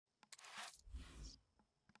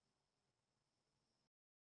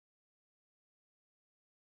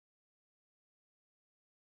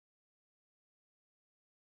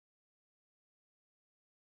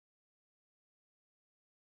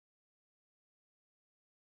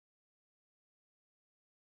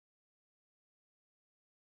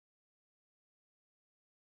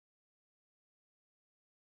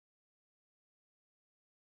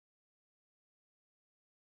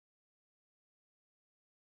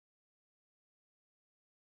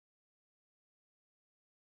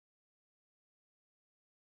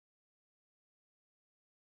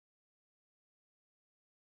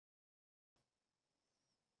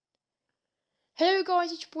Hello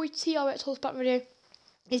guys, it's your boy TR at Horseback Radio. In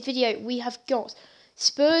this video we have got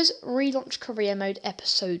Spurs Relaunch Career Mode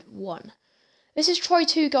Episode 1. This is try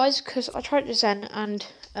 2 guys, because I tried this then and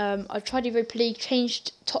I tried Europa League,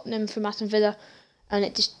 changed Tottenham from Aston Villa and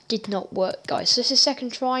it just did not work guys. So this is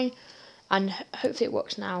second try and hopefully it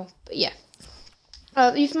works now. But yeah,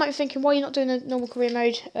 you might be thinking why you're not doing a normal career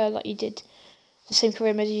mode like you did, the same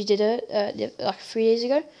career mode you did like 3 days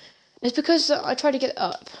ago. It's because I tried to get it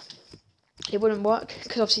up. It wouldn't work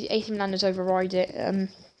because obviously 18 landers override it, and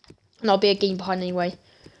I'll be a game behind anyway.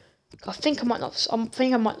 I think I might not. I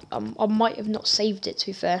might have not saved it. To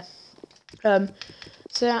be fair,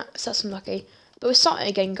 so that's unlucky. But we're starting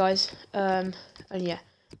again, guys. And yeah,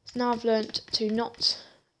 so now I've learnt to not,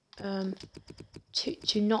 you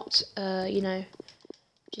know,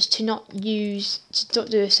 just to not do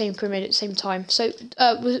the same career mode at the same time. So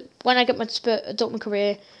when I get my Dortmund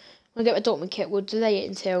career, when I get my Dortmund kit, we'll delay it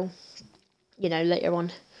until, you know, later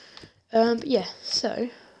on. But yeah, so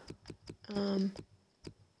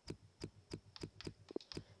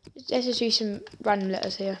let's just do some random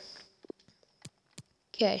letters here.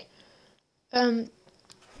 Okay. So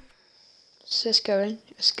let's go in.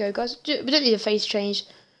 Let's go, guys. We don't need a face change.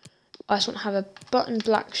 I just want to have a button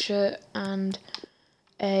black shirt and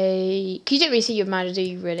a. Cause you don't really see your manager, do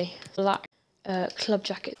you? Really, black club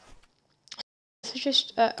jacket. So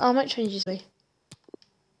just I might change this.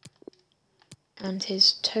 And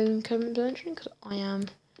his tone combination, because I am,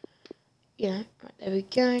 you know, right, there we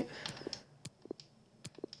go.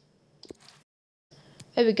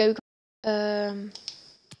 There we go. There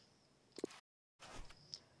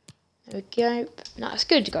we go. No, that's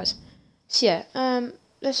good, guys. So yeah,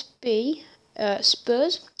 let's be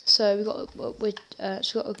Spurs. So we got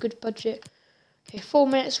a good budget. Okay, 4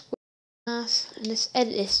 minutes. And let's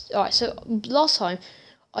edit this. All right. So last time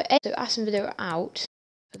I edited Aston Villa out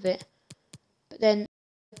of it. But then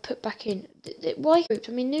put back in. Why groups?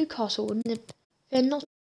 I mean, Newcastle, they're not.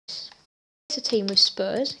 It's a team with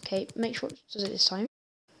Spurs. Okay, make sure it does it this time.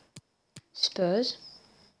 Spurs.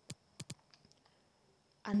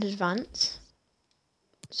 And advance.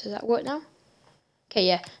 So that work now? Okay,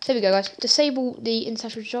 yeah. So there we go, guys. Disable the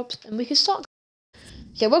international jobs and we can start.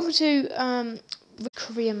 Yeah, welcome to the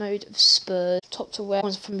career mode of Spurs. Top to where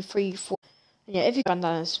one's from 3, 4. And yeah, every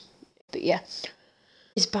bandanas. But yeah,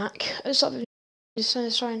 is back. Let's start with the sun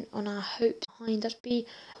is shining on our hope behind us. Be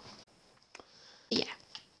yeah.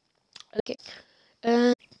 Okay.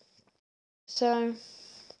 So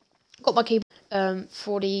got my keyboard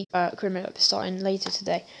for the career mode starting later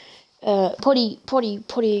today. Potty.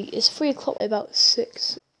 It's 3 o'clock. About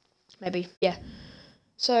 6, maybe. Yeah.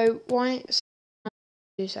 So why?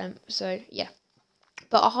 So yeah.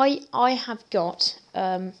 But I have got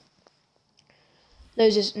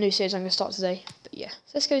loads of new series I'm going to start today. But yeah,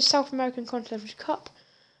 so let's go South American Continental Cup.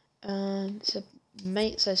 So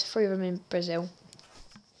there's 3 of them in Brazil.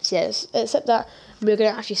 So yeah, except that we're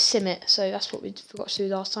going to actually sim it. So that's what we forgot to do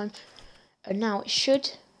last time. And now it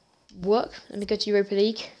should work. Let me go to Europa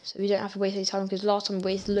League, so we don't have to waste any time, because last time we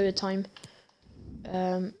wasted a load of time.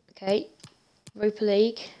 Okay, Europa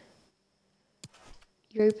League.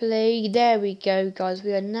 There we go, guys.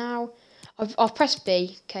 We are now. I've pressed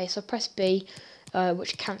B. Okay, so I pressed B.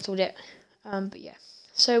 Which cancelled it. But yeah,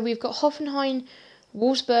 so we've got Hoffenheim,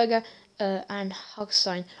 Wolfsberger, and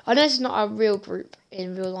Hagstein. I know this is not our real group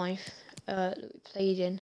in real life that we played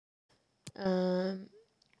in.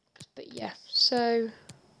 But yeah, so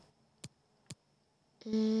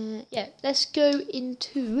yeah, let's go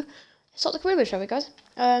into start the career mode, shall we, guys?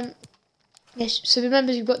 Yes. So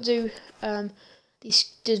remember, we've got to do the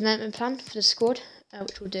development plan for the squad,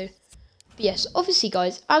 which we'll do. But yes, obviously,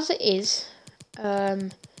 guys, as it is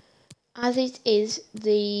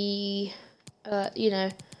the you know,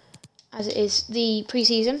 as it is the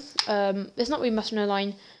pre-season, there's not really much on the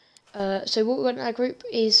line. So what we got in our group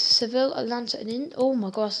is Seville, Atlanta, and oh my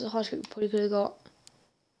gosh, that's the hardest group we probably could have got.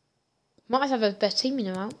 Might have our best team, you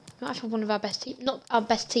know, out. Might have one of our best team, not our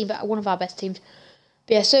best team, but one of our best teams.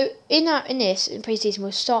 But yeah, so in pre-season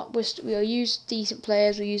we'll use decent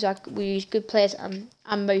players, we use good players and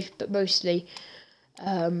mostly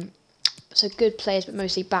so good players, but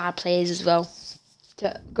mostly bad players as well,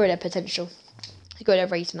 to grow their potential, to grow their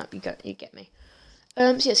rating up. You get me. So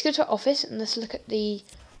yeah, let's go to our office and let's look at the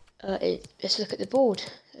board.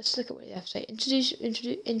 Let's look at what they have to say.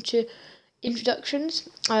 Introductions.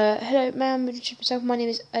 Hello, may I introduce myself? My name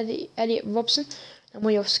is Elliot Robson. I'm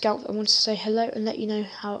one of your scouts. I want to say hello and let you know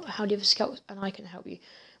how the other scouts and I can help you.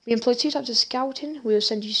 We employ 2 types of scouting. We will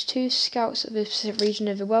send you 2 scouts of a specific region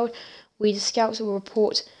of the world. We, the scouts, will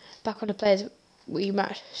report back on the players we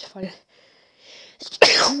match.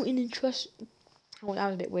 In interest Oh, that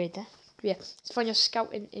was a bit weird there. But yeah, let's find your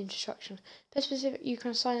scouting instruction. Per specific, you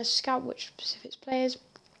can assign a scout which specific players.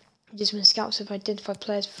 Just when scouts have identified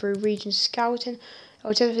players through region scouting.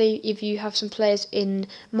 Alternatively, if you have some players in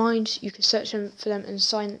mind, you can search them for them and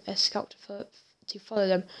assign a scout to follow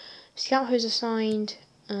them. Scout who's assigned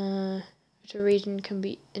to a region can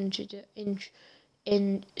be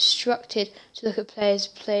instructed to look at players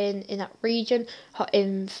playing in that region.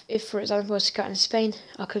 If for example, scouting in Spain,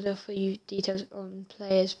 I could offer you details on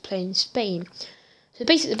players playing in Spain. So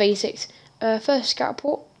basically the basics. First scout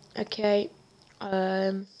report. Okay.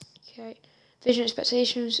 Okay. Vision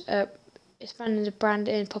expectations. Expanding the brand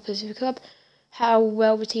in popular Civic Club. How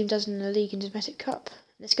well the team does in the league and domestic cup.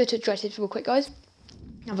 Let's go to objectives real quick, guys.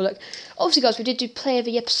 Have a look. Obviously, guys, we did do player of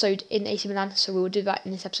the episode in AC Milan, so we will do that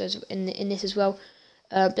in this episode, in this as well.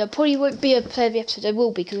 There probably won't be a player of the episode. There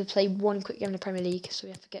will be because we played one quick game in the Premier League, so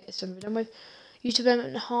we have to get this done with. Youth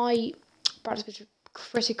development high, practice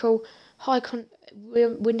critical,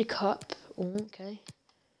 win the cup. Oh, okay.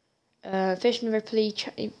 Finish in the Europa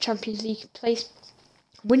League, Champions League place.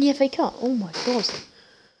 Win the FA Cup. Oh my god.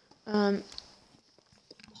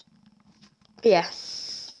 Yeah.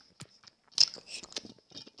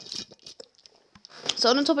 So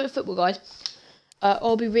on the topic of football, guys,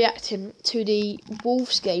 I'll be reacting to the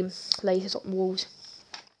Wolves game later. Tottenham Wolves.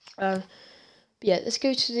 Yeah, let's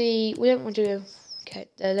go to the. We don't want to do. Okay,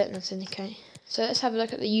 they're letting us in. Okay, so let's have a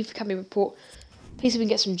look at the Youth Academy report. Please, we can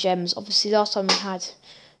get some gems. Obviously, last time we had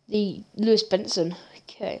the Lewis Benson.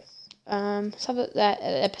 Okay. Let's have a look at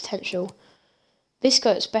their potential. This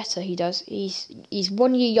guy looks better. He does. He's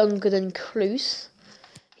 1 year younger than Kroos.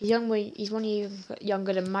 He's 1 year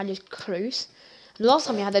younger than Marius Kroos. And last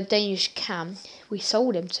time we had a Danish cam, we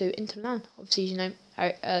sold him to Inter Milan. Obviously, you know,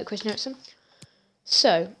 Christian Eriksen.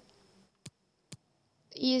 So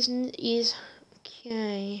he is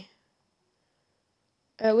okay.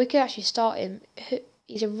 We could actually start him.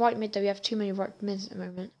 He's a right mid though. We have too many right mids at the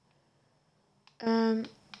moment.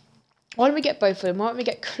 Why don't we get both of them? Why don't we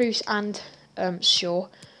get Kroos and Shaw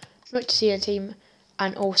from to see a team,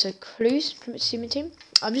 and also Kroos from to see a team?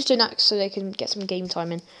 I'm just doing that so they can get some game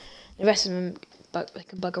time in. The rest of them, they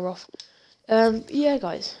can bugger off. Yeah,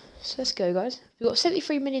 guys. So let's go, guys. We've got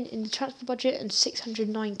 73 million in the transfer budget and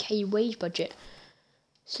 609k wage budget.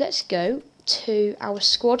 So let's go to our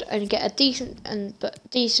squad and get a decent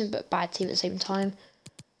but bad team at the same time.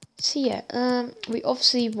 So yeah, we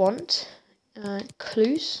obviously want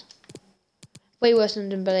Kroos. Way worse than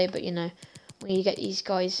Dembele, but you know, when you get these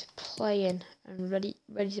guys playing and ready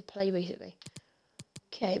to play basically.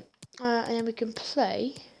 Okay, and then we can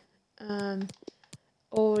play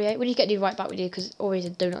Aurier. When you get the right back, we do, because Aurier's a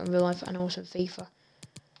donut in real life and also in FIFA.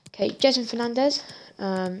 Okay, Jason Fernandez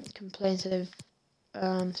can play instead of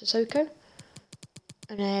Sissoko,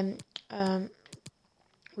 and then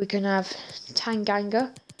we can have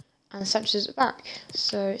Tanganga and Sanchez at the back.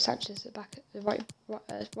 So Sanchez at the back, the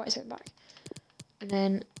right centre back. And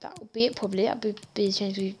then that will be it probably. That would be the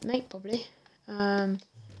change we make probably. Then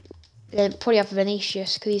probably have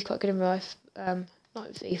Vinicius because he's quite good in real life. Not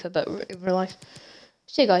in FIFA, but in real life.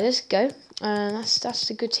 So yeah, guys, let's go.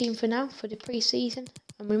 That's a good team for now for the pre-season.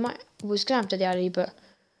 And we was gonna have Dele Alli, but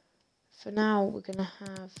for now we're gonna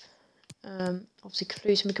have obviously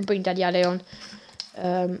Kroos, and we can bring Dele Alli on.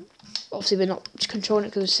 Obviously we're not controlling it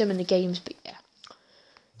because we're sim in the games, but yeah.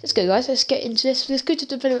 Let's go, guys. Let's get into this. Let's go to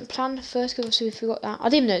the development plan first, because obviously we forgot that. I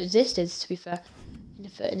didn't even know it existed, to be fair,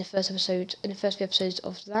 in the first episode, in the first few episodes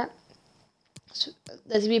of that. So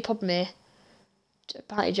there's gonna be a problem here.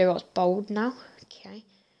 Apparently, Gerard's bold now. Okay.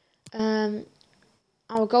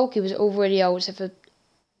 Our goalkeepers are already old, except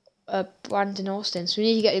for Brandon Austin. So we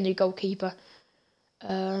need to get a new goalkeeper.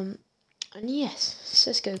 And yes, so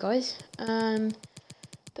let's go, guys.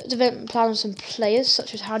 Put a development plan on some players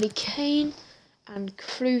such as Harry Kane and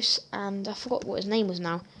Kroos, and I forgot what his name was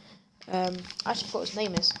now. I actually forgot what his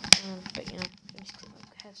name is. But you know, let me just click my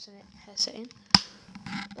hair setting.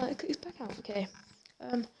 Click back out. Okay.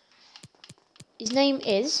 His name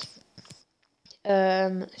is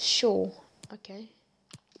Shaw. Okay.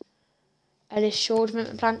 Ellis Shaw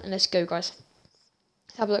development plan, and let's go, guys.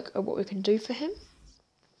 Let's have a look at what we can do for him.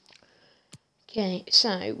 Okay,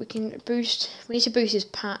 so we can boost. We need to boost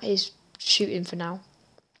his shooting for now.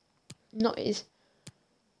 Not his.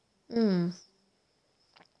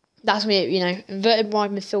 That's me, you know, inverted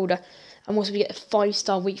wide midfielder. And also we get a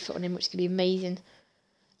 5-star weak foot on him, which is gonna be amazing.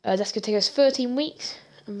 That's gonna take us 13 weeks,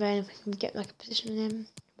 and then we can get like a position in him.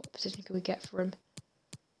 What position can we get for him?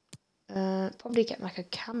 Probably get like a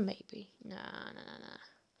cam maybe. Nah.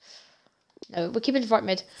 No, we're keeping the right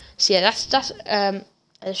mid. So yeah, that's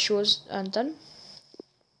Shaw's done.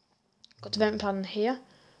 Got development plan here.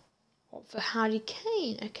 What for Harry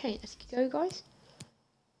Kane? Okay, let's go, guys.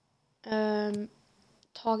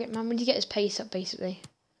 Target man. We need to get his pace up, basically.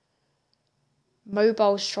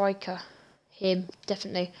 Mobile striker. Him,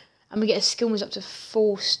 definitely. And we get his skill moves up to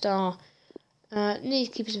 4-star. Need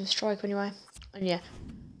to keep him a striker anyway. And yeah.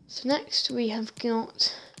 So next we have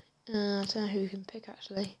got. I don't know who we can pick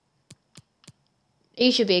actually.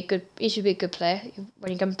 He should be a good player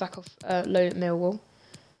when he comes back off loan at Millwall.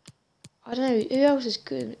 I don't know who else is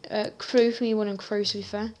good. Crew for me, one and Crew to be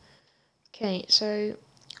fair. Okay, so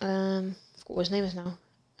forgot what his name is now.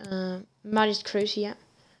 Managed Crew, so yeah.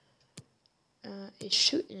 It's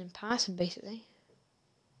shooting and passing basically.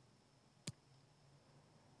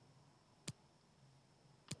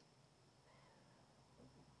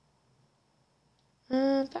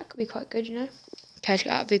 That could be quite good, you know. Okay,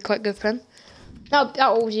 that would be quite good for him. That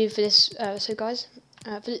will do for this. So guys,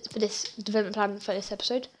 for this development plan for this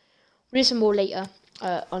episode. We'll do some more later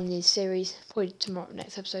on this series, probably tomorrow,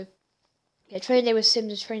 next episode. Yeah, training day was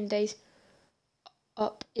Sims training days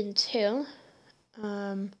up until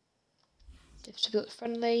difficult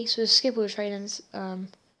friendly. So we'll skip all the trainings. And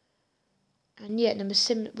yeah, then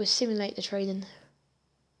we'll simulate the training.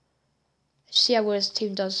 See how well this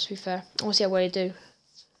team does. To be fair, I want to see how well they do.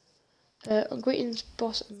 Greetings,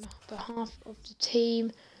 boss, on behalf of the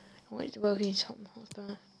team. I want to welcome you to Tottenham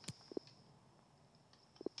Hotspur.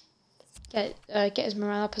 Get his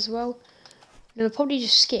morale up as well. And we'll probably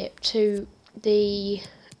just skip to the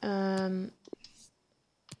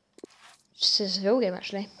just a Seville game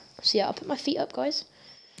actually. So yeah, I'll put my feet up, guys.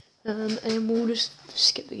 And then we'll just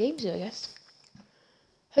skip the games here, I guess.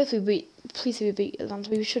 Hopefully please we beat Atlanta.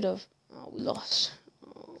 We should have. Oh, we lost.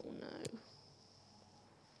 Oh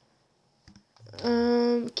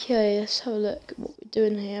no. Okay, let's have a look at what we're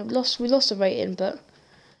doing here. We lost the rating, but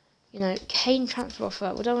you know, Kane transfer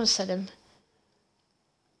offer. We don't want to sell him.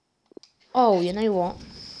 Oh, you know what?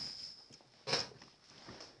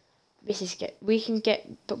 We can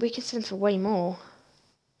sell him for way more.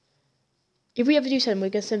 If we ever do sell him, we're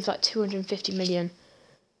gonna sell him for like 250 million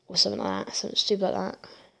or something like that. Something stupid like that.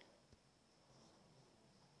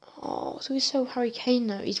 Oh, so we sell Harry Kane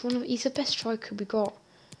now. He's the best striker we got.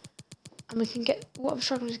 And we can get what other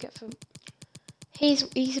striker we get for. He's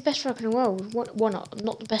the best striker in the world. One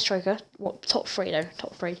not the best striker. What, top 3 though?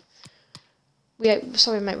 Top 3.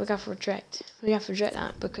 Sorry mate, we're going to reject. We have to reject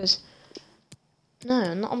that because no,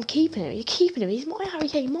 I'm keeping him. You're keeping him. He's my Harry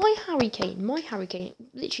Kane. My Harry Kane.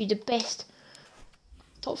 Literally the best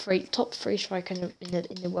top three striker in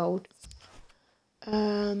the world.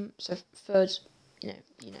 So third, you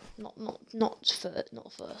know, not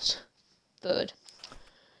first, third.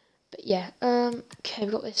 But yeah, okay,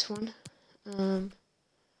 we got this one.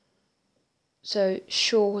 So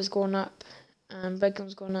Shaw has gone up, and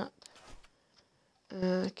Beckham's gone up.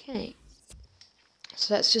 Okay,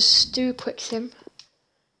 so let's just do a quick sim.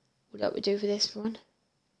 What we do for this one?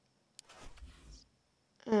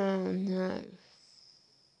 Oh no.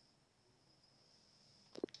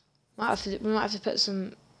 We might have to put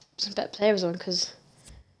some better players on because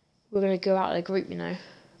we're gonna go out of the group, you know.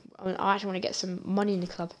 I actually want to get some money in the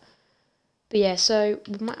club. But yeah, so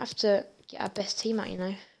we might have to get our best team out, you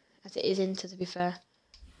know, as it is Inter to be fair.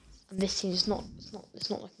 And this team is not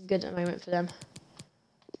looking good at the moment for them.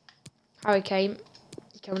 Harry Kane,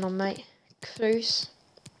 coming on, mate. Cruz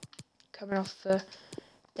coming off for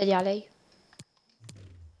Dele Alli.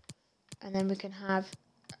 And then we can have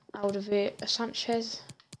Sanchez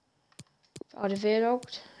for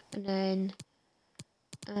Alderweireld. And then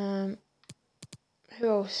who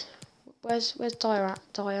else? Where's Dyer at?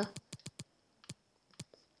 Dyer.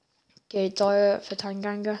 Okay, Dyer for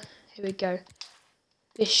Tanganga. Here we go.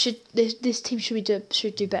 This team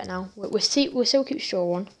should do better now. We'll still keep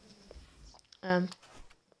Shaw on. But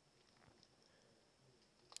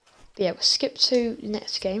yeah, we'll skip to the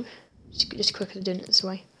next game. Just quickly doing it this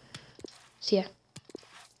way. So yeah,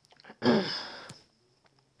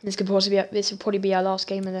 this will probably be our last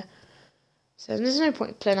game of the. So there's no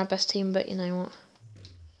point playing our best team, but you know what.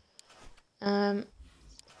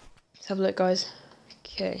 Let's have a look, guys.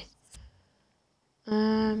 Okay.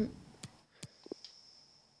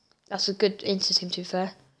 That's a good Inter team, to be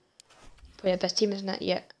fair. Probably our best team, isn't it?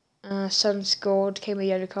 Yeah. Son scored, came with a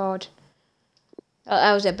yellow card.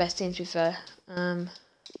 That was their best team, to be fair.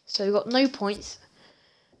 So we got no points,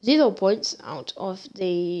 0 points out of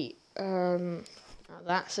the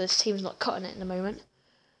that. So this team's not cutting it in the moment.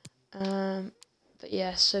 But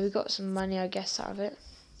yeah, so we got some money, I guess, out of it.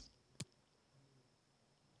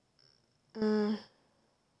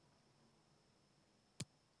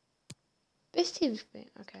 This team's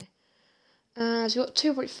okay. So we've got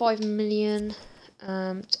 2.5 million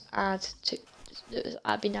to add to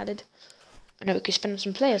been added. I know we could spend on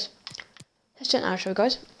some players. Let's do it now, shall we,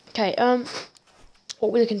 guys? Okay.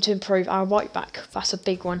 What we're looking to improve our right back. That's a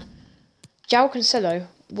big one. João Cancelo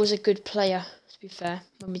was a good player, to be fair,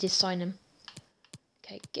 when we did sign him.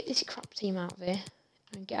 Okay, get this crap team out of here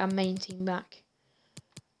and get our main team back.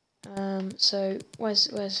 So where's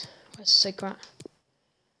Sigrat?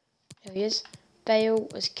 There he is. Bale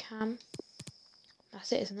was Cam.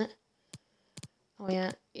 That's it, isn't it? Oh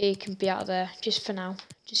yeah, he can be out of there just for now.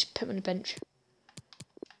 Just put him on the bench.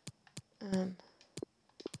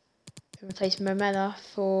 Replace Lamela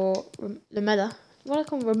for Lamela. What do I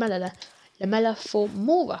call Lamela there? Lamela for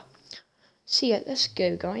Mora. So yeah, let's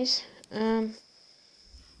go, guys. Put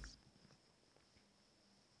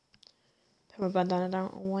my bandana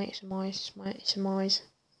down. Oh wait, it's some eyes.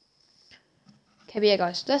 Okay, but yeah,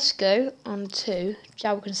 guys, let's go on to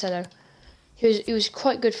João Cancelo. He was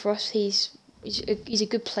quite good for us. He's a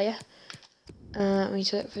good player. We need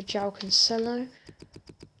to look for João Cancelo.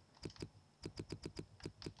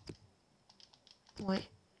 Wait.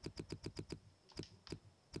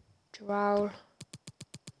 João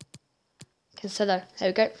Cancelo. There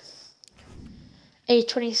we go. Age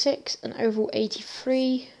 26 and overall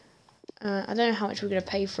 83. I don't know how much we're gonna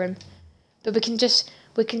pay for him, but we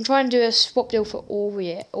can try and do a swap deal for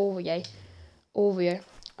Aurier,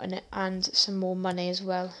 and some more money as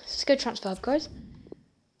well. So let's go transfer hub, guys,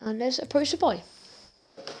 and let's approach the buy.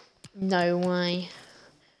 No way.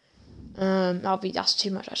 That's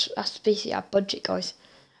too much. That's basically our budget, guys.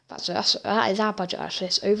 That is our budget. Actually,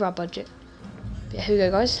 it's over our budget. But yeah, here we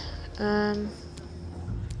go, guys.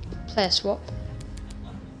 Player swap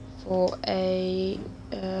for a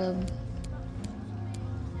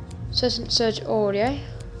Serge Aurier.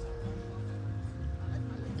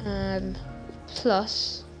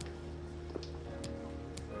 Plus,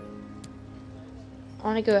 I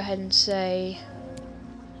want to go ahead and say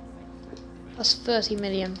plus 30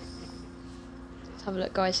 million. Let's have a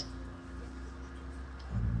look, guys.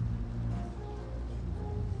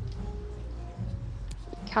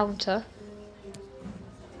 Counter.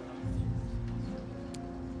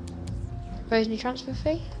 Propose new transfer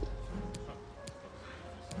fee.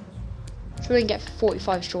 Sure, we can get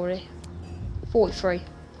 45 surely. 43.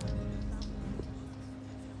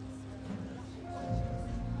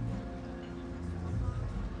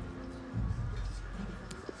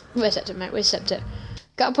 We'll accept it, mate. We'll accept it.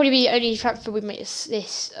 That'll probably be the only transfer we make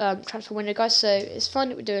this transfer window, guys. So it's fine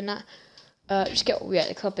that we're doing that. Just get Aurier out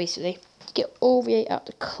the club, basically. Get Aurier out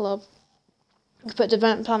the club. Put a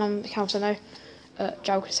development plan on the counter now.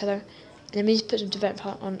 João Cancelo. And then we need to put some development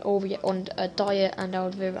plan on Aurier, on Dyer and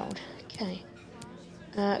Alderweireld. Okay.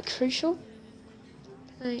 Crucial.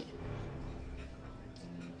 Okay.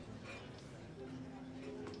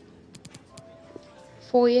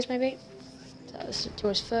 Four years maybe. That's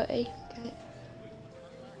towards 30. Okay.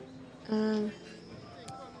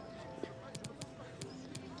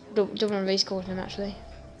 Don't want to raise call him actually.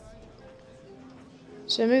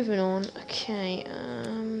 So moving on. Okay.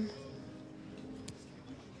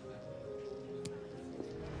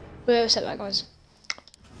 We'll accept that, guys.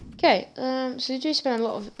 Okay. So we spent a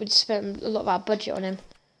lot of our budget on him.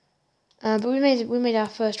 But we made our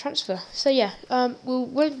first transfer. So yeah. We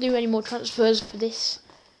won't do any more transfers for this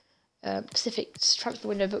specific transfer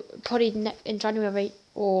window, but probably in January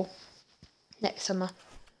or next summer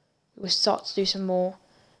we'll start to do some more.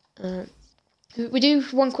 We do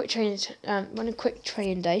one quick training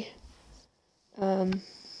day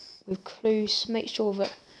with clues. Make sure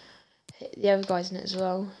that the other guys in it as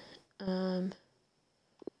well. Don't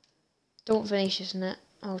want Vinicius in it.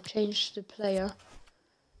 I'll change the player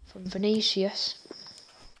from Vinicius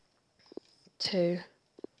to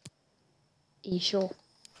Shaw.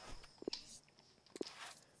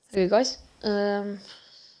 There you go, guys.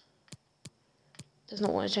 Does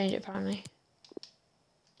not want to change it apparently.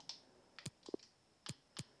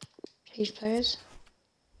 Change players.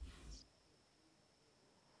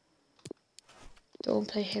 Don't want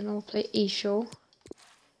to play him. I'll play Shaw.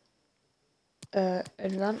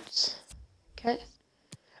 Advance. Okay.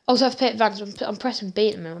 Also, I have to play advance. I'm pressing B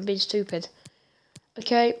at the moment. I'm being stupid.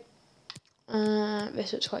 Okay.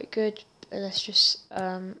 This looks quite good. Let's just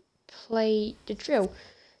play the drill.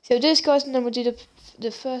 So we'll do this, guys, and then we'll do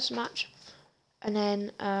the first match, and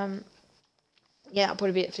then yeah, that'll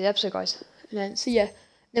probably be it for the episode, guys. And then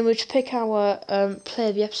then we'll just pick our player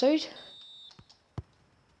of the episode.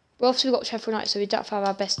 Well, obviously we've got Sheffield United, so we don't have to have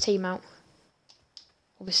our best team out.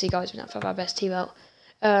 Obviously, guys, we don't have to have our best team out.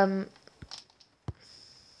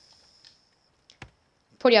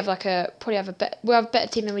 We'll have a better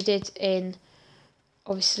team than we did in,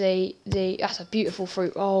 obviously, that's a beautiful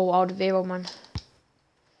fruit. Oh, Aldevero, man.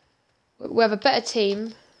 We have a better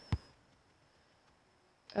team.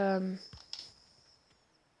 Better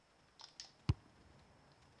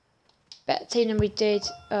team than we did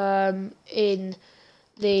in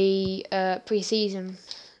the pre-season,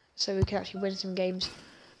 so we can actually win some games.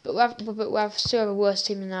 But we still have a worse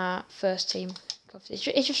team than our first team. It's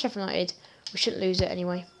just Sheffield United. We shouldn't lose it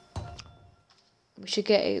anyway. We should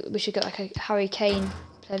get like a Harry Kane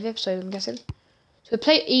player of the episode, I'm guessing. So we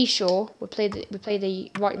play Eshaw. We play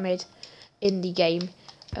the right mid in the game.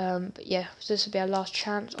 But yeah, so this will be our last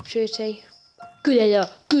chance opportunity. Good header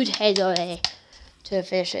there to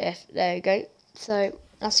finish it. There we go. So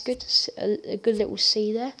that's good. A good little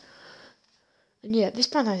C there. And yeah, this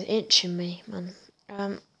band is itching me, man.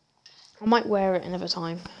 I might wear it another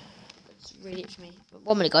time. It's really itching me. But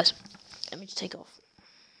 1 minute, guys. Let me just take it off.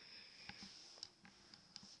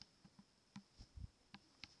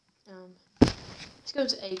 Let's go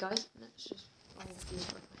to A, guys. Let's just my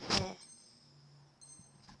hair.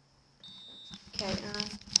 Okay.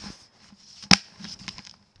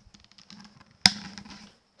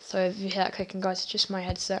 So if you hear that clicking, guys, it's just my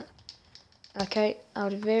headset. Okay,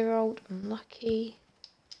 Aldevero, unlucky.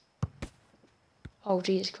 Oh,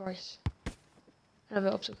 Jesus Christ.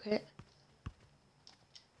 Another obstacle hit.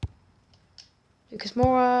 Lucas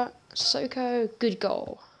Moura, Soko, good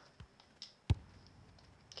goal.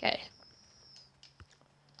 Okay.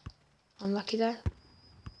 Unlucky there.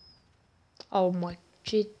 Oh my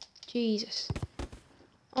Jesus.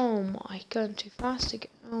 Oh my, going too fast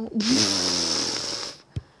again. Oh.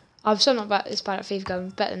 I'm still not this bad at FIFA going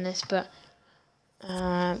better than this, but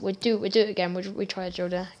we'll do it again. We try to drill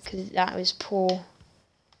there because that was poor.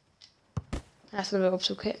 That's another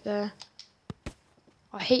obstacle hit there.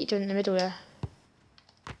 I hate doing it in the middle there.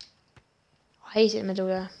 I hate it in the middle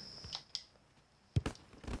there.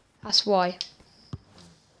 That's why.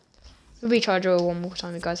 We'll retry to drill one more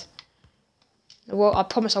time, guys. Well, I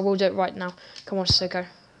promise I will do it right now. Come on, Sissoko.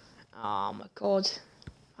 Oh my god.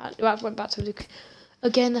 I went back to Luke.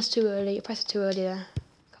 Again, that's too early. I pressed it too early there.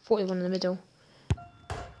 I thought there was one in the middle.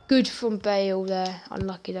 Good from Bale there.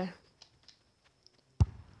 Unlucky though.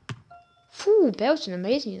 Phew, Bale's been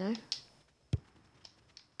amazing, you know.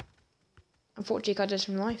 Unfortunately, I did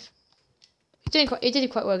some life. He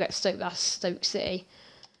did quite well against Stoke. That's Stoke City.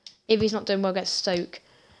 If he's not doing well against Stoke,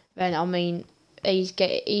 then I mean,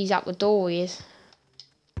 he's out the door. He is.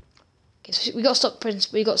 Okay, so we got to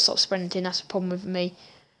stop sprinting. That's the problem with me.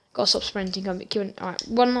 Got to stop sprinting. Alright,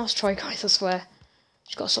 one last try, guys. I swear.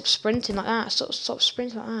 Just got to stop sprinting like that. Stop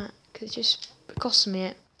sprinting like that, because it just costs me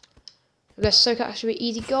it. I guess Soka actually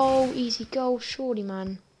easy goal, surely,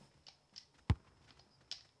 man.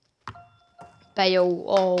 Bale,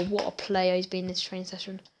 oh, what a player he's been this training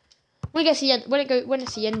session. When it's the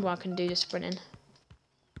end where I can do the sprinting.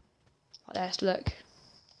 Like this, look.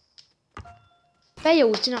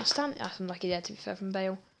 Bale's doing outstanding. That's unlucky there, to be fair, from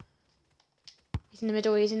Bale. He's in the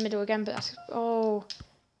middle again, but that's, oh.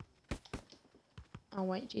 Oh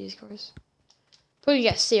wait, Jesus Christ. Probably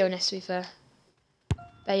get a C on this, to be fair.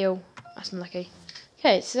 Bale, that's unlucky.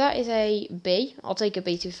 Okay, so that is a B. I'll take a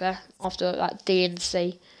B, to be fair, after that D and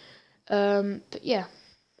C. But yeah.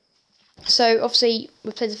 So obviously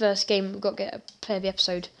we played the first game. We've got to get a player of the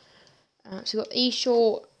episode. So we've got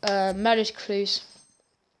Eshaw, Marius Cruz,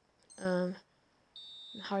 and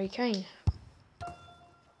Harry Kane.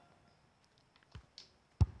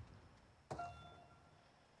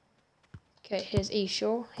 Okay, here's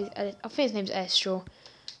Eshaw. I think his name's Eshaw.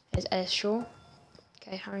 Here's Eshaw.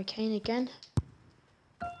 Okay, Harry Kane again.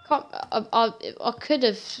 I could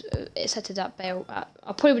have set it up Bale. I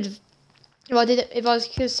probably would have. If I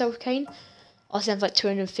could have sold Kane, I'd say like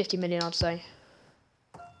 250 million. I'd say.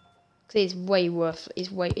 Because he's worth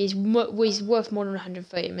more than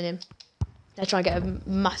 130 million. They're trying to get a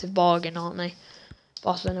massive bargain, aren't they?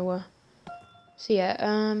 Barcelona were. So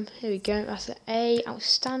yeah, here we go. That's an A.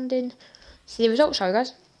 Outstanding. See the results, shall we,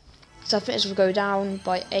 guys? So I think this will go down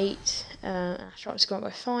by 8. Strikes go up by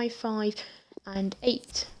 5, 5, and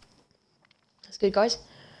 8. That's good, guys.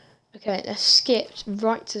 Okay, let's skip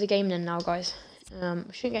right to the game then now, guys.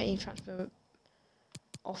 We shouldn't get any transfer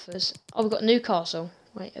offers. Oh, we've got Newcastle.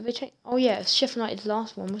 Wait, have they changed? Oh yeah, it's Sheffield United's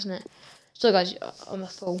last one, wasn't it? So guys, I'm a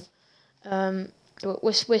fool.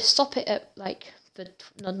 We'll stop it at like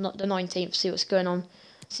not the 19th. See what's going on.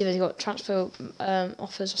 See if they've got transfer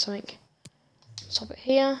offers or something. Stop it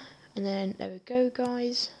here, and then there we go,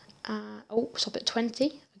 guys. Oh, stop at 20, I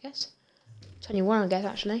guess. 21, I guess,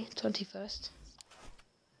 actually. 21st.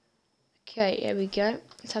 Okay, here we go.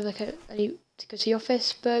 Let's have a look at any to go to the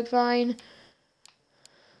office. Bergvine.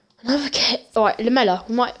 Another kit. Alright, Lamella.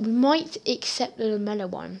 We might accept the Lamella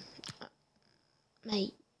one.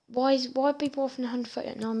 Mate, why are people offering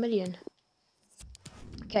 139 million?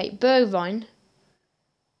 Okay, Bergvine.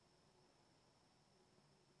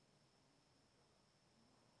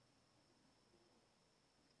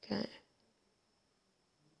 Okay.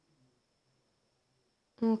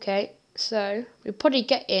 Okay, so we'll probably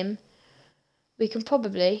get him. We can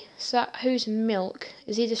probably. So who's Milk?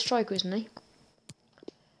 Is he the striker, isn't he?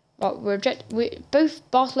 Right,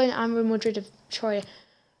 both Barcelona and Real Madrid have tried.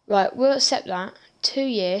 Right, we'll accept that. 2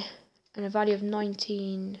 year and a value of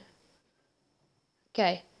 19.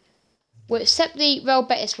 Okay, we'll accept the Real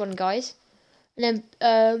Betis one, guys. And then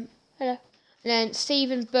hello. And then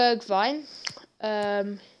Steven Bergvine.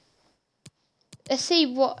 Let's see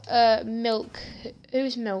what Milk.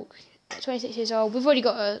 Who's Milk? 26 years old. We've already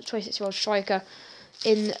got a 26-year-old striker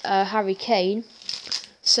in Harry Kane.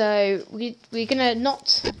 So we're gonna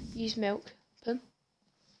not use Milk.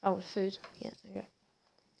 Oh, food. Yeah, there you go.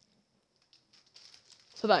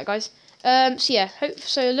 So that, guys. So yeah,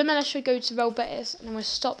 so Lamella should go to Real Betis, and then we'll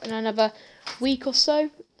stop in another week or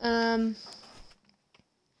so. We'll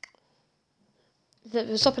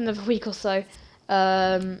stop in another week or so.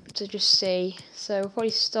 To just see. So we'll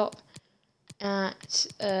probably stop at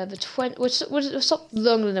the 20. We'll stop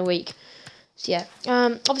longer than a week. So yeah.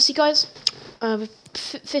 Obviously, guys.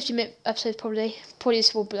 50-minute episode probably. Probably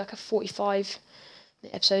this will be like a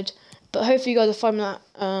 45-minute episode. But hopefully you guys are fine with that.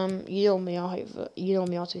 You know me, I hope that you know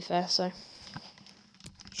me, to be fair, so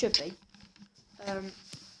should be. But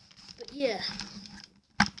yeah.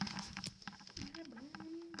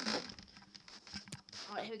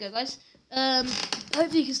 Alright, here we go, guys.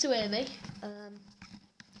 Hopefully you can still hear me.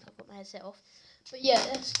 I've got my headset off. But yeah,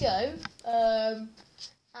 let's go. And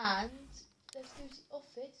let's go to the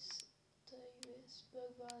office.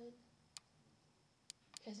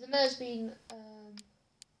 Okay, so the mayor's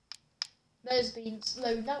been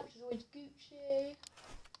slowed down, which is always Gucci.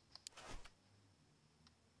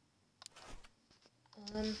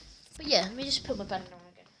 But yeah, let me just put my bandana on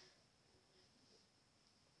again.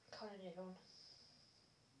 Kind of need it on.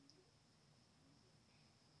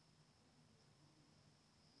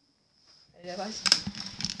 There we go, guys.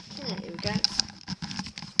 Yeah, here we go.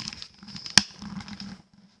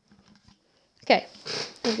 Okay,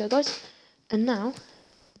 there we go, guys. And now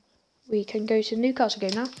we can go to the Newcastle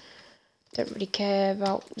game now. Don't really care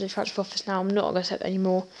about the transfer office now. I'm not going to accept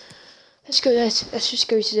anymore. Let's just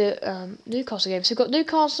go to the Newcastle game. So we've got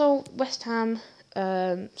Newcastle, West Ham,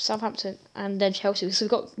 Southampton, and then Chelsea. So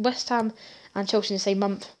we've got West Ham and Chelsea in the same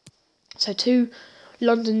month. So 2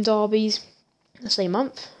 London derbies in the same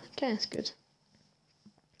month. Okay, that's good.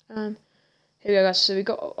 Here we go, guys. So we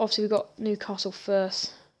got Newcastle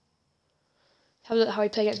first. Have a look at how we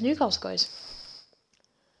play against Newcastle, guys.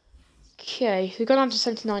 Okay, we've gone down to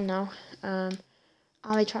 79 now.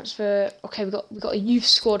 Ali transfer. Okay, we got a youth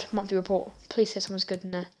squad monthly report. Please say someone's good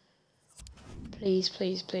in there. Please,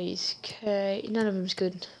 please, please. Okay, none of them's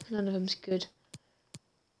good. None of them's good.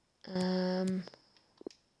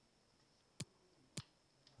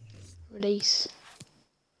 Release.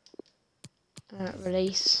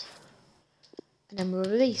 Release. And then we'll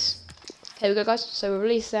release. Okay, we go, guys. So we'll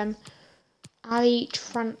release them. Ali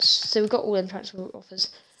so we've got all them transfer offers.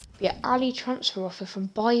 But yeah, Ali transfer offer from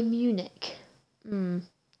Bayern Munich. You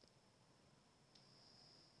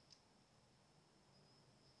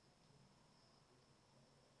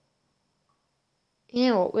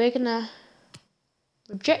know what? We're gonna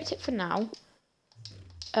reject it for now.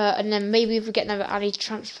 And then maybe if we get another Ali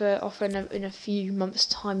transfer offer in a few months'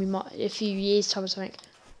 time, a few years' time or something,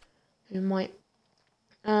 we might.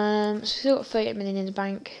 So we've still got 38 million in the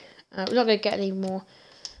bank. We're not going to get any more.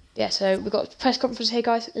 Yeah, so we've got a press conference here,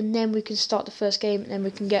 guys, and then we can start the first game, and then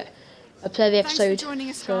we can get a play of the episode. Thanks for joining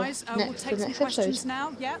us, guys. We'll take some questions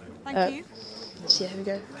now. Yeah, thank you. So yeah, here we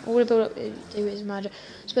go. All the build up do is manager.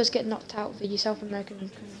 Supposed to get knocked out for South American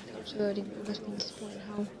absurding. It must be disappointing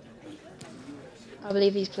how I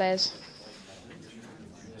believe these players.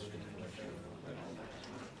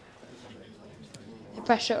 The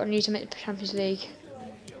pressure on you to make the Champions League.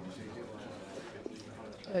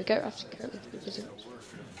 There we go. After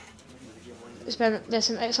there's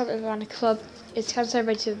some excitement around the club. It's kind of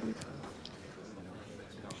celebrated to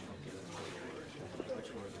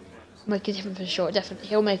make a difference for sure. Definitely,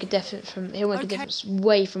 he'll make a difference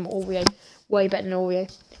way from Aurier, way better than Aurier.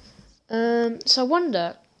 So I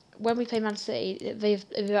wonder when we play Man City, if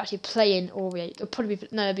they're actually playing Aurier.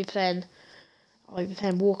 They'll be playing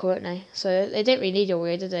Walker, won't they? So they don't really need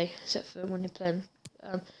Aurier, do they? Except for when they're playing.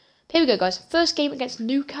 But Here we go, guys. First game against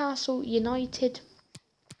Newcastle United.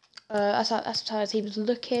 That's how our team's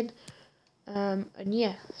looking. And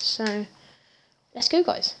yeah, so let's go,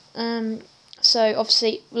 guys. So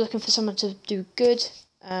obviously we're looking for someone to do good.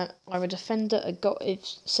 Either a defender, if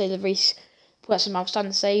say the Reece puts out some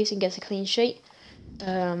outstanding saves and gets a clean sheet.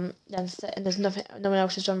 And there's no one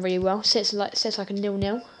else has done really well. Sits like a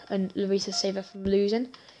 0-0, and Lloris has saved us from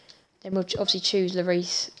losing. Then we'll obviously choose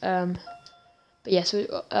Lloris. But yeah,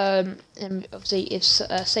 so and obviously if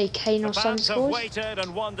say Kane or Son scores. Waited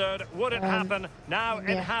and wondered, would it happen? Now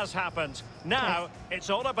it has happened. Now it's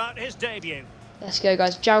all about his debut. Let's go,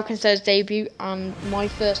 guys. João Cancelo's debut and my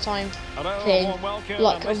first time playing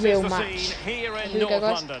like a real match. Here we go,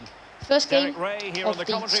 guys. First game of the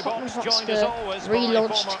Tottenham Hotspur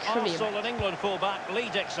relaunched career.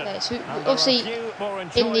 Okay, so obviously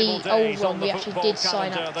in the old one we actually did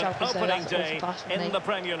sign up João Cancelo. That's awful pass from me.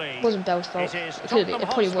 It wasn't Bell's fault. It could have been. It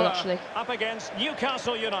probably was actually. Up against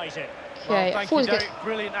Newcastle United. Okay, I thought it was good.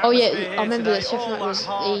 Oh yeah, I remember this. Sheffield United was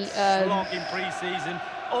the pre-season.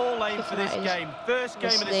 All aim for this game. First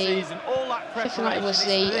game of the season. All that preparation. Sheffield United was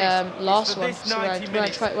the last one. So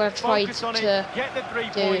where I tried to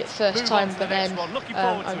do it first time, but then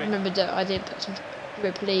I remembered that I did put some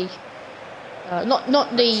Europa League. Not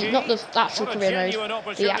the actual career mode,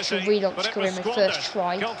 the actual relaunch career mode first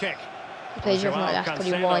try. I played Sheffield United, that's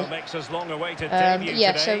probably why.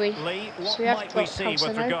 Yeah, so we have got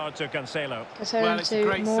Cancelo. Cancelo into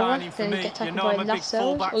Mora, then get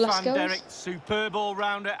tackled by Lascelles. Superb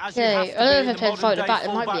all-rounder. Okay, I don't know if they're playing five at the back,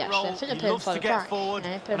 it might be actually. I think they're playing five at the back.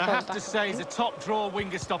 And I have to say, he's a top draw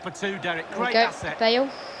winger stopper too, Derek. Great asset. Bale.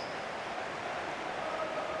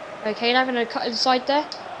 Okay, now I'm going to cut inside there.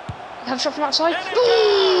 Have a shot from outside.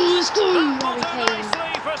 Ooh, Harry Kane.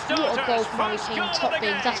 What a goal from Harry Kane, top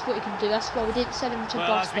bins. That's what he can do. That's why we didn't send him to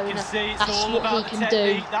Barcelona. That's what he can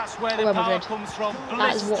do. Real Madrid.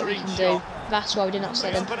 That is what we can do. That's why we did not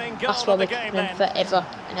sell him. That's why we're keeping him forever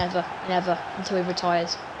and ever and ever until he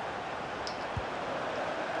retires.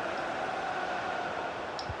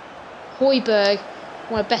 Højbjerg,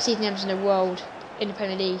 one of the best names in the world, in the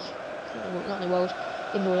Premier League. Not in the world,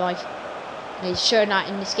 in real life. And he's showing that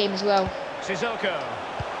in this game as well.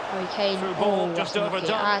 Harry Kane, that's unlucky.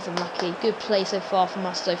 That's unlucky. Good play so far from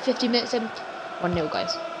us though. 50 minutes in, 1-0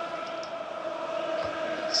 guys.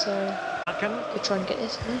 So, we're trying to get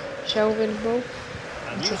this. Shelvin ball.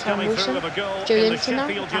 Into Cam Wilson. Joe Linton now,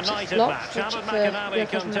 absolute flop. For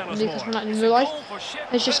Newcastle United in real life.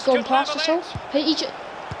 Has just gone past us all. Hey,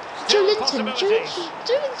 Joe Linton.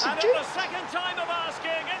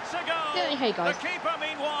 Hey guys.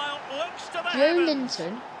 Joe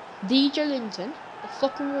Linton, the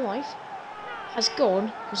fucking real life, has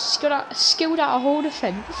gone and skilled out a whole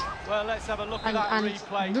defence. Well, let's have a look at that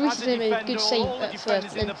replay. And Ruiz made a good save at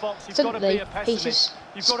first, and suddenly he's just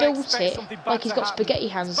spilt it like he's got spaghetti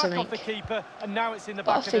hands or something.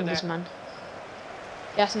 What a fingers, man.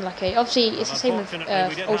 Yeah, that's unlucky. Obviously, it's the same with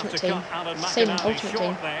Ultimate Team. It's the same with Ultimate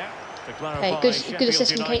Team. Okay, good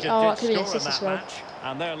assist from Kane. Oh, it could be an assist as well.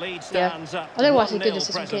 Yeah, I don't know why it's a good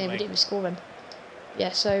assist from Kane, we didn't even score him.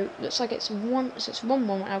 Yeah, so looks like it's 1-1 right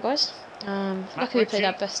now, guys. Luckily we played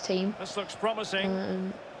our best team. This looks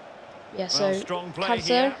promising. Yeah, so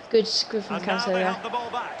Cancelo, good from Cancelo there.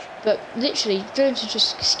 But literally, Jones has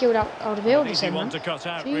just skilled out of the old man.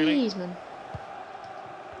 Jeez, man.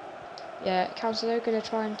 Yeah, Cancelo gonna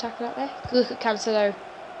try and tackle that there. Look at Cancelo.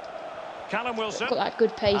 Got that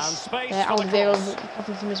good pace there. Alderweireld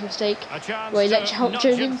recovering from his mistake. Where he let Joe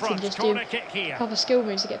Linton just do a couple of skill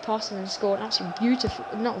moves to get past him and score an absolutely beautiful,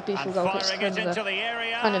 not a beautiful goal, but it's kind of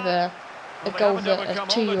a goal that a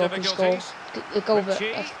 2-year-old can score. A goal that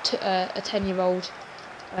a 10-year-old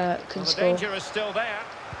can score.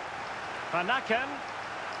 Van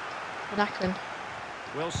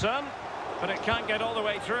Wilson, but it can't get all the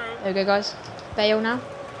way through. There we go, guys. Bale now.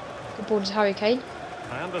 Good ball to Harry Kane.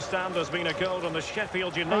 I understand there's been a goal on the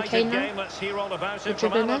Sheffield United game. Let's hear all about it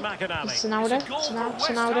from Alan McAnally. Sonaldo now.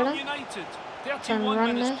 Trying to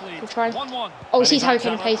run there. We'll try. Oh, he sees Harry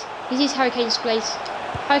Kane in place. He sees Harry Kane's space.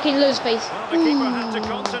 Harry Kane loads space. Well, the keeper had to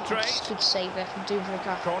concentrate. Good save there from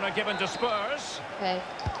Dubravka. Corner given to Spurs. Okay,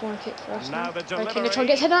 corner kick for us now. Harry Kane to try and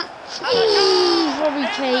get to that. Harry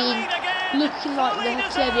Kane. Looking like the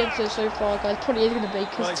player of the episode so far, guys. Probably is going to be,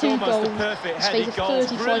 because 2 goals in the space of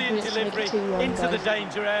 35 minutes to make it 2-1, guys.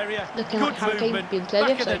 Looking like Harry Kane being player of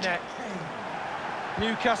the episode.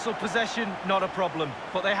 Newcastle possession, not a problem,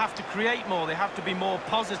 but they have to create more, they have to be more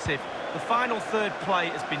positive. The final third play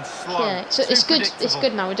has been slow. Yeah, so it's good. It's predictable.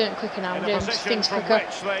 good now. We're doing it quicker now. We're doing things quicker.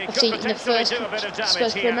 Obviously, in the first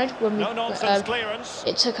Spurs career mode, when we,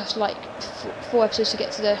 it took us like 4 episodes to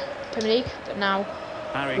get to the Premier League, but now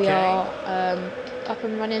we are up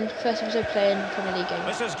and running. First episode playing Premier League game.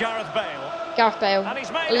 This is Gareth Bale. Gareth Bale, a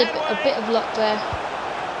bit of luck there.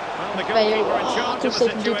 Bale, good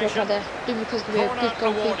save from Dubravka there. Dubravka's going to be a good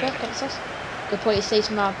goalkeeper against us. We'll probably see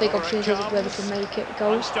some big opportunities where we can make it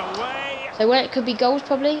goals. So where it could be goals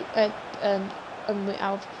probably, our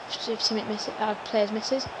players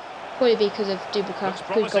misses, probably because of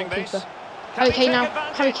Dubravka, good goalkeeper. Harry Kane now,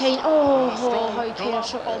 Harry Kane, Harry Kane, I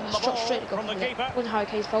shot straight at the goalkeeper. It wasn't Harry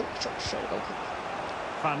Kane's fault, shot straight at the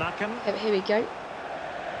goalkeeper. Here we go.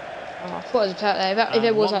 Oh, I thought it was a player there. If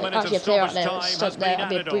there was actually a player out there that stood there, that'd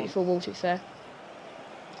be a beautiful ball to be fair.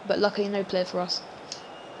 But luckily no player for us.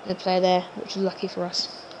 No player there, which is lucky for us.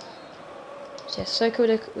 So yeah, Soko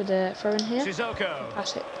with a throw in here.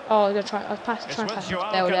 Pass it. Oh, I'm gonna try. I'll try and pass it to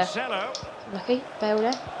Bale there. Lucky, Bale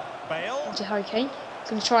there. Onto Harry Kane.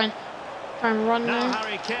 Gonna try and run there.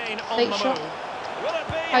 Fake shot.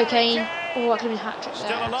 Harry Kane. Oh, that could have been a hat trick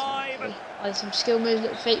there. Like some skill moves,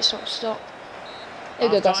 little fake shot, stop. There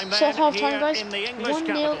we go, guys. Sort of half time, guys.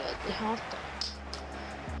 1-0 at the half time.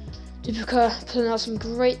 Dubravka pulling out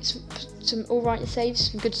some alright saves,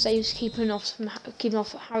 some good saves, keeping off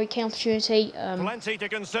Harry Kane opportunity. Well,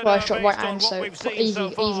 shot right hand, so easy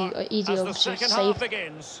opportunity to save,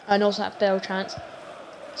 and also that Bale chance.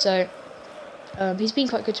 So he's been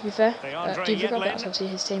quite good to be fair. Dubravka, but that's obviously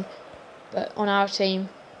his team. But on our team,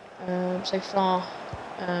 so far,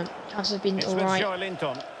 chances have been alright.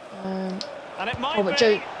 But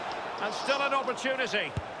Joe. And still an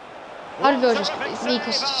opportunity. Alderweireld just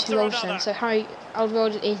necastle 2 goals then, so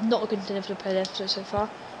Alderweireld is not a good enough to play left so far.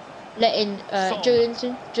 Letting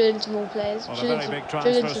Joelinton more players. Well, a very big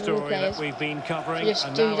transfer story that we've been covering, just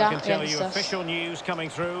and do now that I can tell you against official news coming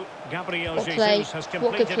through. Gabriel What Jesus has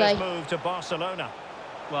completed play? his move to Barcelona.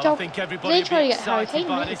 Well, I think everybody will be excited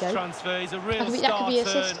by this go. transfer. He's a real that could be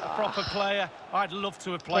starter, assist. a proper player. I'd love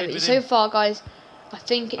to have played with so him. far, guys, I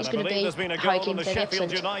think it's going to be there's been a Harry goal Kane in the playing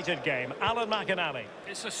Sheffield excellent. United game. Alan McInally.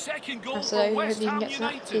 It's a second goal So for West Ham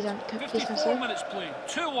United. United. 54 minutes played.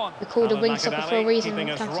 2-1. We called a wing stopper for a reason,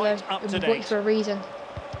 Cancelo. Right We bought for a reason.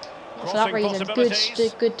 For that reason,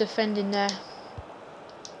 good defending there.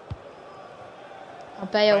 Oh,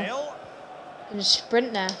 Bale. And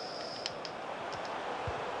sprint there.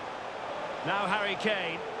 Now Harry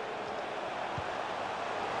Kane.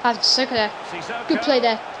 That's Soko there. Good play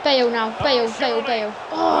there. Bale now. Bale.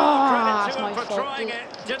 Oh, that's my fault.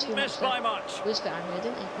 Didn't miss by much. He was a bit angry,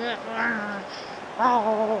 didn't he?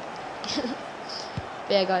 Oh. But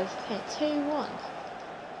yeah, guys. Okay, 2-1.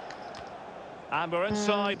 And we're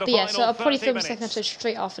inside the but yeah, final so I'll probably film the 30 second minutes. episode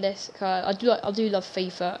straight after this. I do love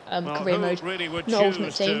FIFA career mode, Really would not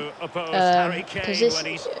Ultimate Team, because this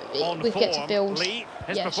we get to build. Lee,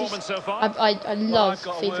 his Yeah, performance so far. I love I've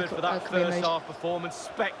got a FIFA word for that career first mode. half performance.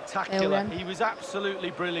 Spectacular. He was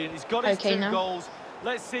absolutely brilliant. He's got his Okay, 2 now. goals.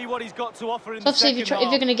 Let's see what he's got to offer in So the second obviously,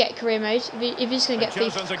 if you're going to get career mode, if you're just going to get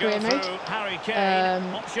FIFA career mode,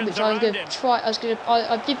 which I was going to try,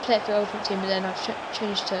 I did play it for Ultimate Team, but then I've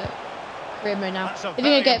changed to career mode now. If you're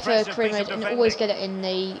going to get it for career mode, and always get it in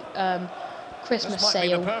the Christmas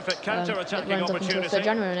sale that runs up until 3rd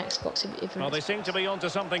January on Xbox. Well, they seem to be onto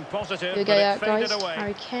something positive, Here we but go, it faded guys. away.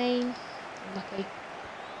 Harry Kane, lucky.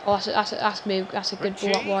 Oh, that's move. That's a good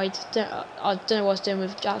ball up wide. I don't know what I was doing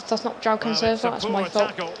with. That's not Joao Cancelo. That's my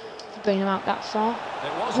fault for bringing him out that far.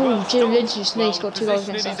 Oh, Jim Lynch just nearly scored 2 goals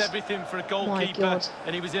against us. Everything for a goalkeeper, My God.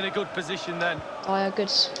 and he was in a good position then. Dyer, good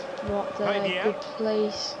spot there, good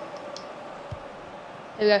place.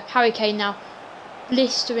 Here we go, Harry Kane now.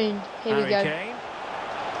 Blistering. Here we go.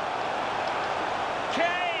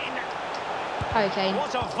 Harry Kane.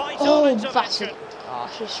 Oh, bastard. Oh, I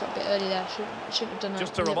should have shot a bit early there. Shouldn't have done that.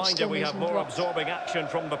 Just a reminder, we have more absorbing action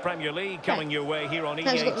from the Premier League coming your way here on EA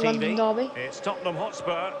London derby. TV. It's Tottenham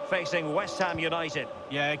Hotspur facing West Ham United.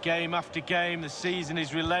 Yeah, game after game, the season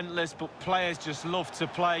is relentless, but players just love to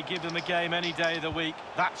play. Give them a game any day of the week.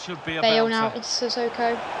 That should be a Bale belter. now, it's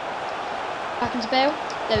Sissoko. Back into Bale.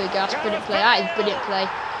 There we go, that's brilliant play. That is brilliant play.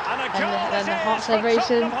 And the heart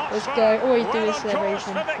celebration. Let's go. Always do this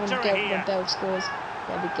celebration when Bale scores.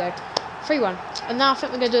 There we go. 3-1. And now I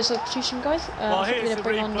think we're going to do a substitution, guys. I think we're going to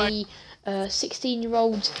bring on the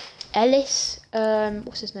 16-year-old Ellis.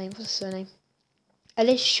 What's his name? What's his surname?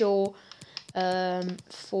 Ellis Shaw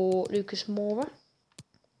for Lucas Moura.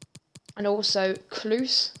 And also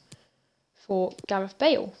Klose for Gareth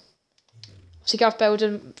Bale. So Gareth Bale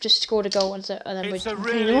just scored a goal and then it's we a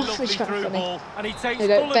really off, lovely which is quite through funny. ball, and he takes There we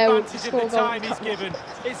go, full Bale advantage of scored the a goal, time he's given.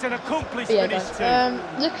 It's an accomplished But yeah, finish guys,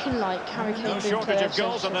 too. looking like Harry Kane No being shortage played of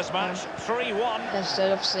goals in this match. 3-1.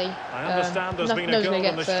 Instead, obviously. I understand there's been a goal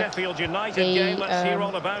in the Sheffield United game. Let's hear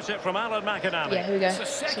all about it from Alan McAnally. Yeah, here we go.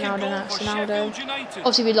 Ronaldo.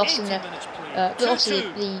 Obviously, we lost in there. But obviously,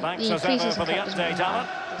 the pre-season for the cup doesn't update, really Alan.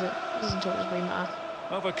 matter. It doesn't really matter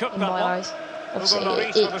Overcooked in that my one. eyes. Obviously,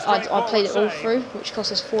 I played it all through, which cost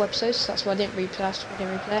us 4 episodes, so that's why I didn't replay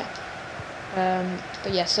it.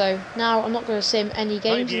 But yeah, so now I'm not going to sim any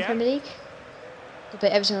games in the Premier League. I'll play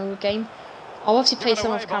every single game. I'll obviously play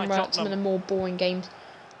some off camera, some of the more boring games,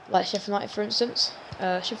 like Sheffield United, for instance.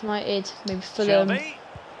 Sheffield United, maybe Fulham. But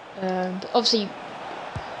obviously,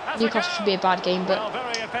 Newcastle should be a bad game, but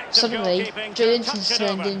suddenly Joelinton's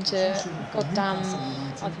turned into goddamn,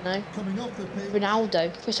 I don't know,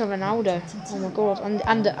 Ronaldo, Cristiano Ronaldo. Oh my god,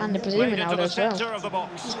 and the Brazilian Ronaldo as well.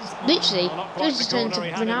 Literally, Joelinton's turned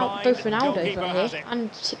into both Ronaldos right here,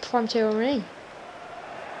 and prime Thierry.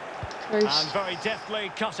 And very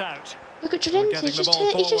deftly cut out. Look at Joelinton,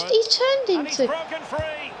 he's turned into.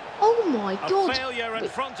 Oh my god! Failure in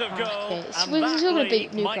front of goal, okay, so we're still going to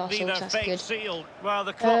beat Newcastle, so that's good. Sealed. Well,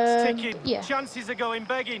 the clock's ticking. Yeah. Chances are going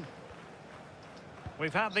begging.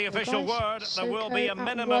 We've had the official word. There will be a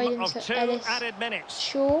minimum of 2 added minutes.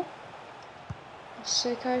 Sure.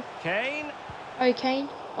 Sissoko. Kane. Oh, Kane.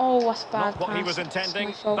 Oh, that's a bad Not pass. what he was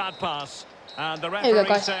intending. Bad pass. And the There we referee go,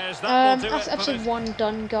 guys. says that will do That's it episode 1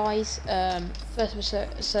 done, guys. First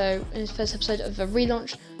episode. So in this first episode of the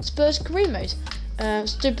relaunch Spurs career mode.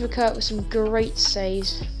 Duplicate with some great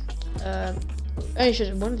saves. Only should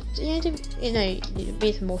have won. You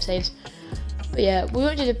need some more saves. But yeah, we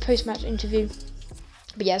won't do the post-match interview.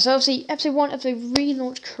 But yeah, so obviously episode 1 of the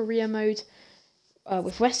relaunch career mode.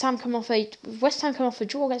 With West Ham coming off a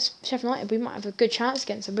draw against Sheffield United, we might have a good chance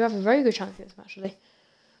against them. We have a very good chance against them actually.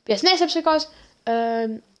 But yes, next episode, guys.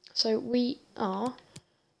 So we are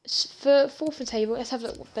for 4th in the table. Let's have a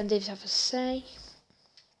look what Ben Davies have to say.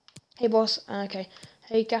 Hey boss, okay.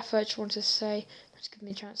 Hey Gaffer, I just wanted to say, just give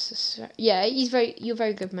me a chance to say. Yeah, you're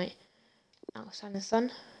very good, mate. Outstanding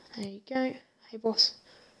son. There you go. Hey boss.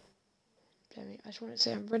 I just wanted to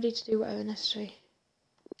say I'm ready to do whatever necessary.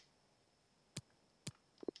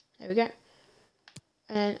 There we go.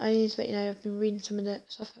 And I need to let you know I've been reading some of the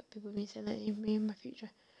stuff that people have been saying that need me in my future.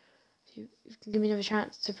 If you can give me another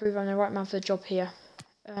chance to prove I'm the right man for the job here.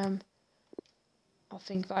 I'll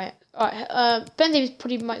think about it. Alright, Ben Davies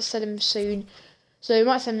probably might send him soon. So we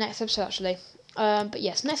might send him next episode actually. But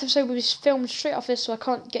yes, next episode will be filmed straight off this, so I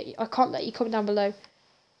can't let you comment down below.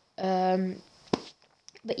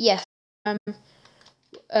 But yes, that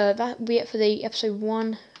will be it for the episode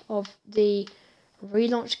 1 of the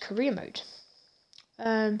relaunch career mode.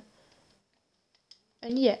 And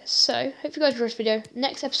yeah, so hope you guys enjoyed this video.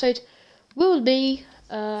 Next episode will be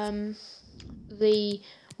the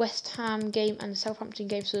West Ham game and the Southampton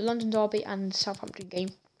game, so the London Derby and the Southampton game.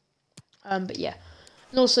 But yeah,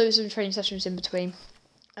 and also some training sessions in between.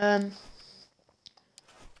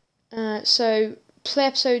 So play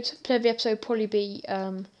of the episode probably be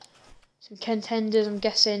some contenders. I'm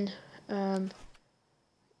guessing some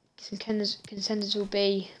contenders will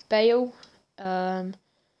be Bale, Cancelo,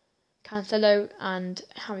 and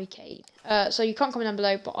Harry Kane. So you can't comment down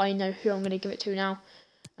below, but I know who I'm going to give it to now,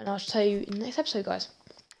 and I'll tell you in the next episode, guys.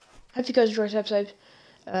 Hope you guys enjoyed this episode.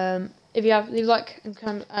 If you have, leave a like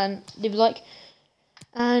and leave a like.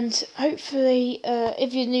 And hopefully,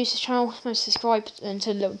 if you're new to the channel, subscribe and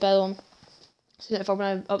turn the little bell on so that if I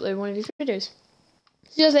want to upload one of these videos.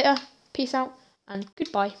 See you guys later. Peace out and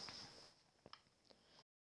goodbye.